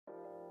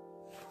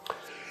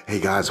Hey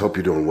guys, hope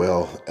you're doing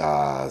well.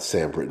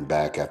 Sam Britton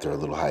back after a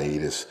little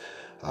hiatus.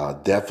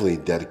 Definitely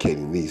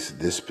dedicating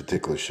this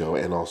particular show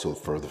and also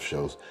further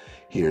shows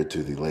here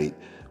to the late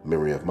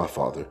memory of my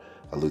father,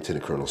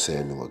 Lieutenant Colonel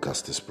Samuel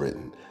Augustus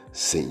Britton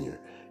Sr.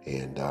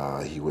 And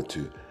he went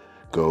to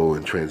go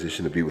and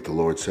transition to be with the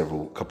Lord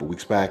couple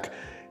weeks back.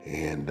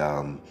 And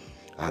I'm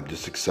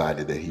just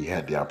excited that he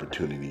had the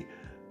opportunity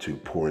to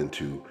pour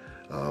into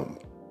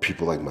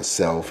people like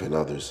myself and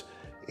others.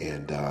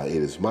 And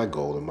it is my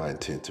goal and my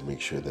intent to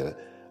make sure that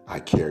I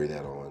carry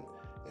that on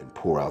and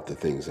pour out the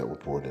things that were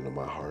poured into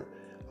my heart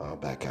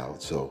back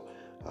out. So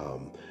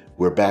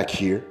we're back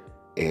here,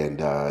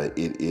 and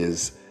it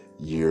is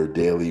your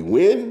daily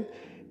win.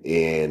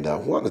 And I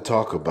want to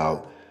talk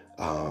about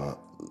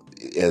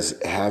as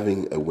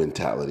having a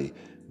wintality,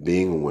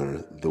 being a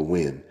winner, the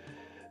win.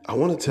 I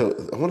want to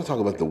talk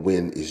about the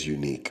win is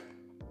unique.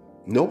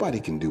 Nobody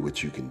can do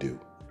what you can do.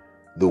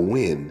 The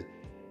win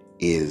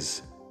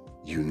is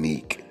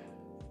unique.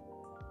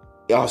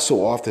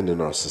 So often in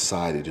our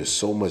society, there's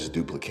so much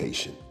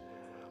duplication.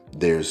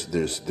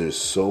 There's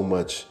so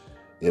much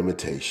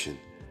imitation,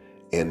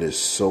 and there's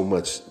so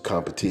much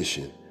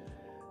competition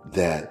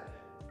that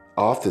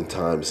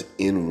oftentimes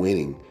in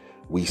winning,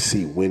 we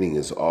see winning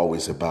is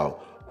always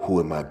about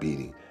who am I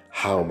beating?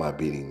 How am I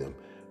beating them?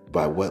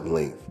 By what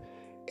length?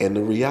 And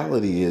the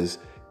reality is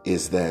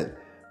that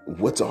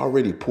what's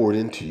already poured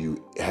into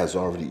you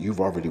you've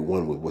already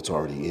won with what's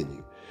already in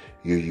you.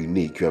 You're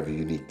unique. You have a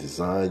unique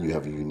design. You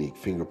have a unique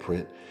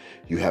fingerprint.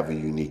 You have a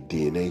unique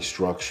DNA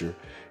structure.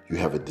 You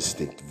have a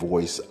distinct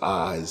voice,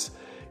 eyes.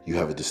 You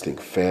have a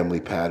distinct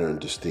family pattern,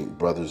 distinct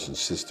brothers and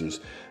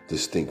sisters,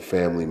 distinct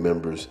family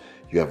members.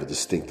 You have a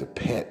distinctive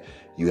pet.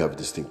 You have a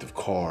distinctive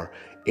car.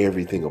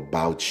 Everything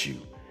about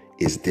you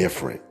is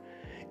different.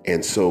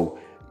 And so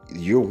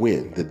your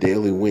win, the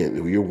daily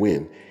win, your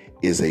win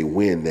is a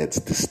win that's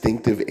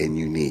distinctive and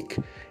unique.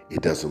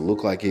 It doesn't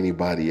look like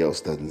anybody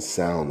else, doesn't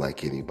sound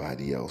like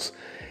anybody else.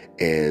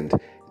 And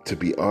to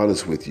be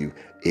honest with you,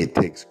 it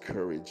takes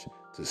courage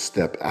to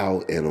step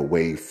out and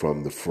away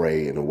from the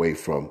fray and away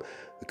from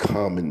the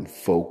common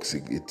folks.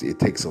 It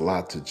takes a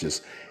lot to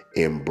just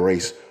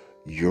embrace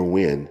your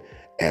win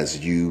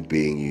as you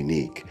being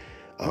unique.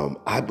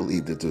 I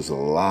believe that there's a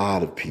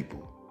lot of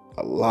people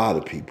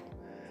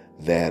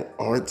that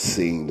aren't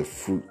seeing the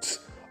fruits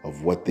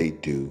of what they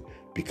do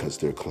because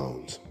they're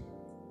clones.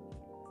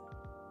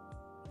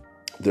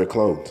 They're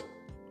clones.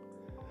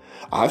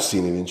 I've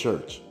seen it in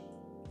church.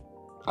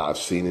 I'll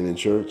just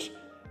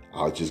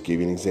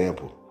give you an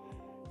example.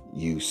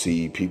 You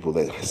see people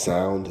that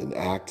sound and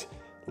act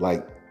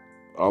like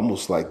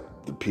almost like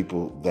the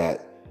people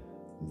that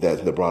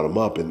brought them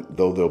up, and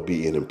though there'll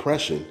be an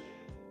impression,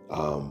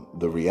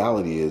 the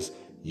reality is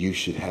you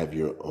should have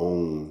your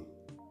own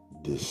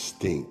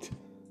distinct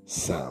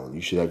sound. You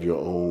should have your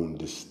own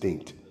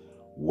distinct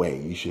way.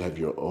 You should have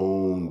your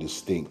own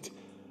distinct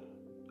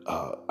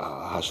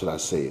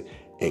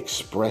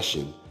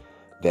expression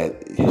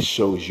that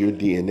shows your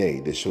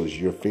DNA, that shows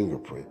your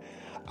fingerprint.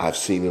 I've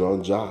seen it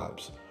on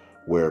jobs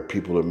where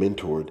people are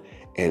mentored,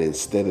 and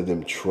instead of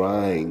them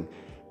trying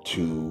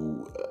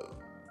to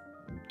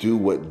do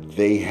what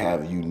they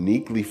have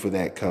uniquely for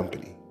that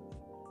company,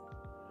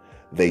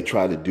 they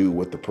try to do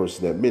what the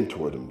person that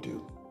mentored them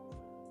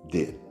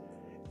did.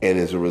 And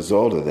as a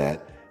result of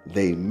that,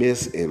 they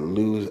miss and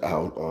lose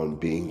out on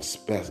being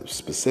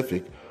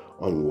specific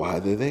on why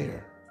they're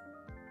there.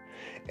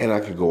 And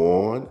I could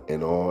go on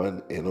and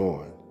on and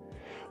on.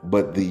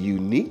 But the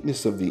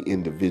uniqueness of the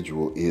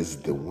individual is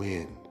the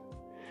win.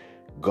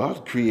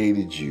 God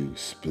created you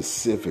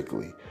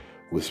specifically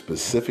with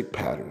specific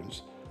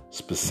patterns,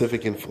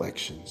 specific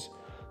inflections,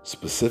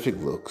 specific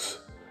looks,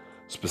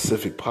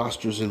 specific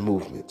postures and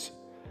movements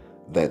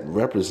that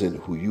represent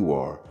who you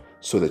are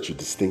so that you're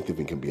distinctive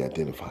and can be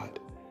identified.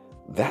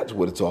 That's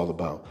what it's all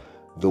about.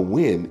 The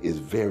win is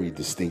very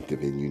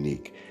distinctive and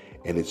unique,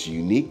 and it's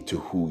unique to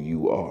who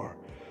you are.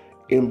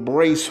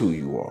 Embrace who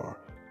you are,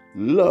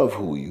 love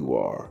who you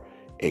are,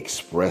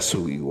 express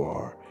who you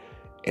are,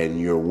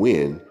 and your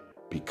win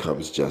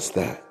becomes just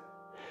that.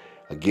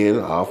 Again,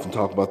 I often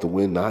talk about the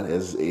win not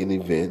as an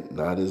event,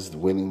 not as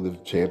winning the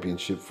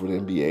championship for the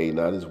NBA,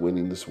 not as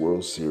winning this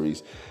World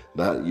Series,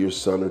 not your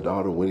son or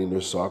daughter winning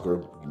their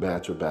soccer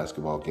match or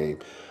basketball game,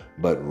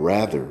 but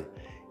rather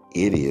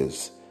it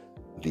is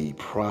the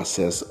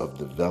process of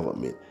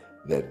development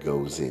that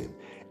goes in.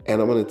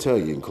 And I'm going to tell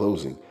you in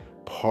closing,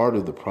 part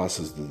of the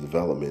process of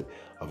development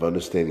of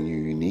understanding your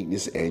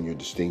uniqueness and your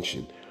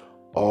distinction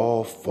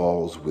all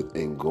falls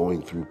within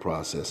going through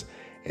process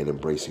and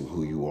embracing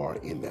who you are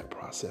in that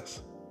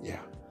process. Yeah.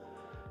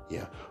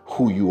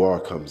 Who you are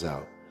comes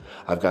out.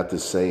 I've got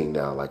this saying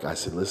now, like I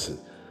said, listen,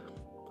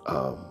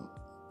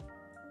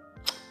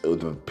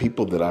 the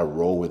people that I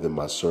roll with in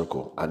my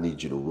circle, I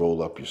need you to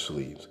roll up your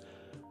sleeves.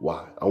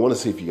 Why? I want to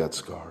see if you got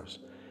scars.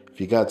 If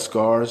you got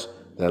scars,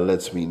 that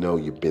lets me know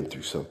you've been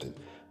through something.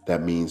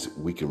 That means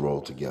we can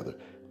roll together.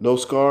 No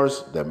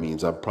scars, that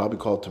means I'm probably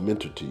called to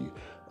mentor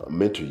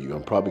you.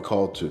 I'm probably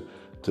called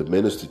to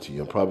minister to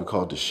you. I'm probably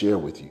called to share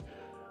with you.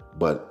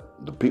 But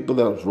The people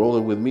that was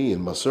rolling with me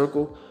in my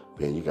circle,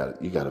 man, you got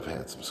to have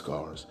had some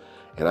scars.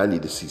 And I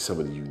need to see some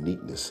of the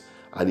uniqueness.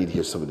 I need to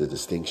hear some of the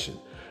distinction.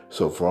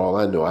 So for all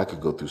I know, I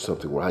could go through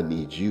something where I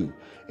need you.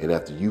 And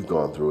after you've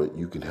gone through it,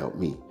 you can help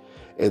me.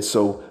 And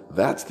so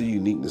that's the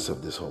uniqueness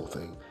of this whole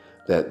thing,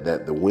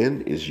 that the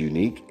win is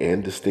unique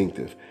and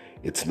distinctive.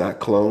 It's not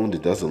cloned.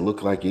 It doesn't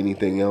look like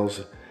anything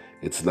else.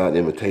 It's not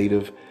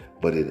imitative,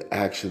 but it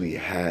actually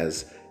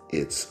has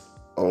its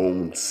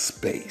own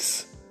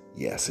space.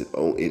 Yes, it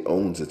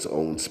owns its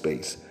own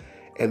space.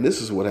 And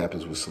this is what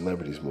happens with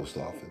celebrities most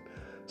often.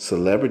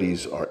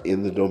 Celebrities are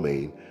in the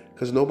domain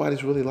because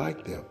nobody's really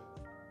like them.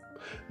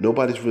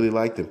 Nobody's really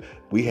like them.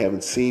 We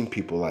haven't seen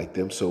people like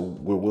them, so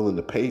we're willing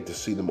to pay to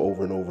see them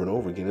over and over and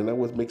over again, and that's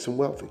what makes them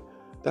wealthy.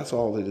 That's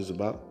all it is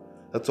about.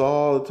 That's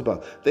all it's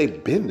about.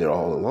 They've been there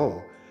all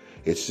along.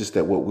 It's just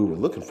that what we were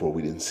looking for,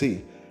 we didn't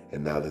see,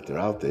 and now that they're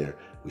out there,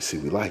 we see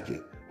we like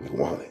it, we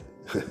want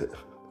it.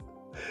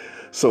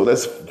 So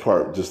that's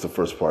just the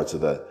first parts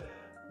of that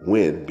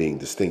win being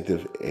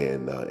distinctive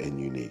and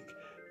unique.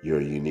 You're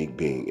a unique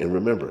being, and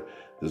remember,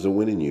 there's a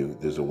win in you,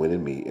 there's a win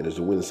in me, and there's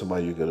a win in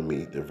somebody you're going to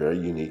meet. They're very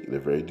unique, they're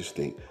very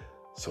distinct.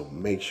 So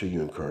make sure you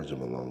encourage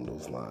them along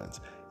those lines.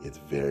 It's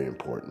very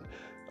important.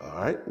 All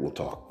right, we'll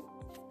talk.